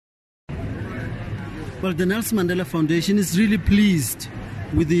Well, the Nelson Mandela Foundation is really pleased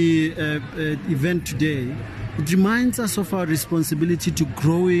with the event today. It reminds us of our responsibility to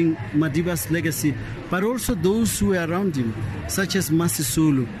growing Madiba's legacy, but also those who were around him, such as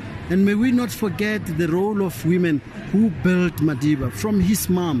Masisulu. And may we not forget the role of women who built Madiba, from his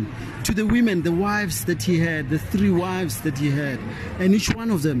mom to the women, the wives that he had, the 3 wives that he had, and each one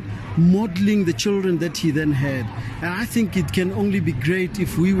of them modeling the children that he then had. And I think it can only be great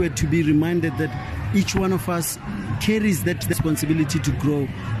if we were to be reminded that each one of us carries that responsibility to grow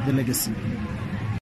the legacy.